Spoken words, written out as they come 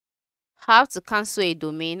How to cancel a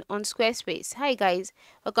domain on Squarespace. Hi guys,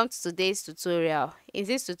 welcome to today's tutorial. In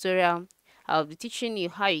this tutorial, I'll be teaching you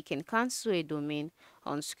how you can cancel a domain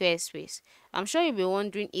on Squarespace. I'm sure you'll be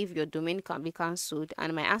wondering if your domain can be cancelled,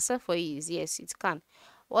 and my answer for you is yes, it can.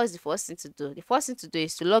 What's the first thing to do? The first thing to do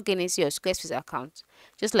is to log in into your Squarespace account,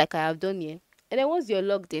 just like I have done here. And then once you're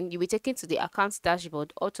logged in, you'll be taken to the account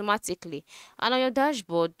dashboard automatically. And on your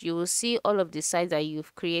dashboard, you will see all of the sites that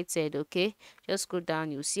you've created, okay? Just scroll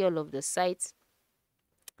down, you'll see all of the sites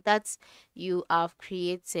that you have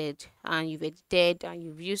created and you've edited and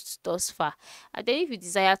you've used thus far. And then if you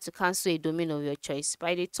desire to cancel a domain of your choice,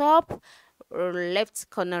 by the top left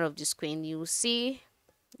corner of the screen, you will see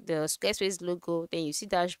the Squarespace logo, then you see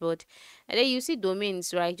dashboard, and then you see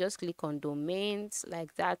domains, right? Just click on domains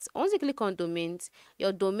like that. Once you click on domains,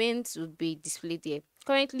 your domains will be displayed there.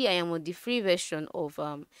 Currently I am on the free version of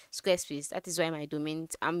Squarespace. That is why my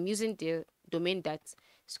domains, I'm using the domain that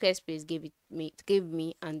Squarespace gave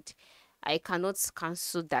me, and I cannot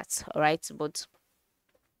cancel that. All right, but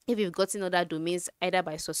if you've gotten other domains either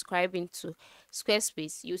by subscribing to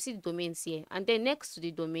Squarespace, you see the domains here, and then next to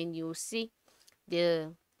the domain you will see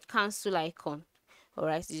the cancel icon. All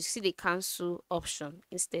right, you see the cancel option.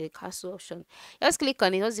 Instead, the cancel option, just click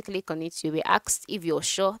on it. Once you click on it, you'll be asked if you're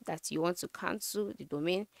sure that you want to cancel the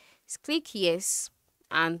domain. Just click yes,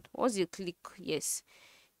 and once you click yes,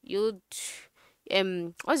 you'd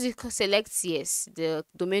once you select yes, the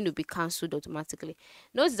domain will be cancelled automatically.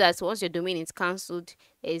 Note that once your domain is cancelled,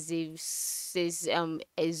 there's a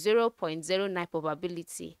 0.09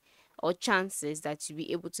 probability or chances that you'll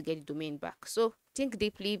be able to get the domain back. So think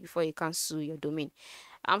deeply before you cancel your domain.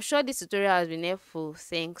 I'm sure this tutorial has been helpful.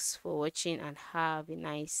 Thanks for watching and have a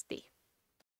nice day.